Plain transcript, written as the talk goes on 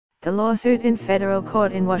The lawsuit in federal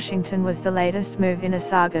court in Washington was the latest move in a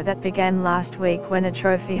saga that began last week when a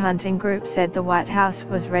trophy hunting group said the White House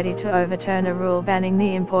was ready to overturn a rule banning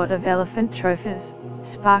the import of elephant trophies,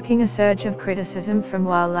 sparking a surge of criticism from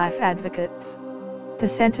wildlife advocates.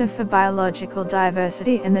 The Center for Biological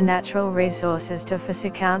Diversity and the Natural Resources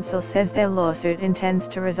Defense Council says their lawsuit intends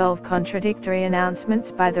to resolve contradictory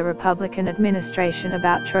announcements by the Republican administration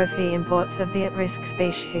about trophy imports of the at-risk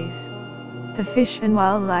species. The Fish and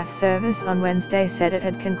Wildlife Service on Wednesday said it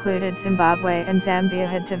had concluded Zimbabwe and Zambia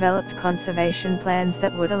had developed conservation plans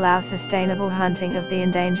that would allow sustainable hunting of the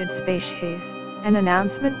endangered species, an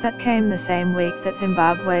announcement that came the same week that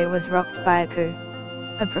Zimbabwe was rocked by a coup.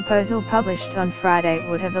 A proposal published on Friday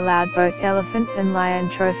would have allowed both elephant and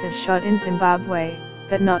lion trophies shot in Zimbabwe,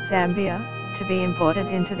 but not Zambia, to be imported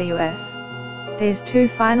into the US. These two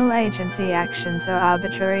final agency actions are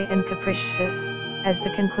arbitrary and capricious, as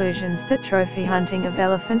the conclusions that trophy hunting of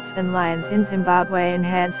elephants and lions in Zimbabwe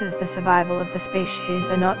enhances the survival of the species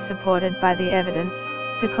are not supported by the evidence,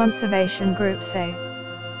 the conservation groups say.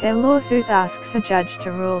 Their lawsuit asks a judge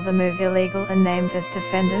to rule the move illegal and named as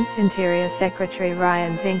defendants Interior Secretary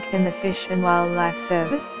Ryan Zink and the Fish and Wildlife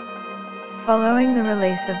Service. Following the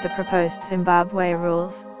release of the proposed Zimbabwe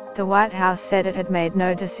rules, the White House said it had made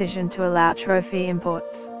no decision to allow trophy imports.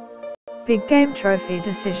 Big game trophy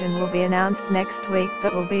decision will be announced next week,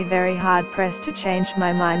 but will be very hard-pressed to change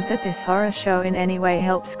my mind that this horror show in any way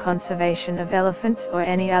helps conservation of elephants or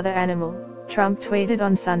any other animal, Trump tweeted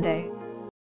on Sunday.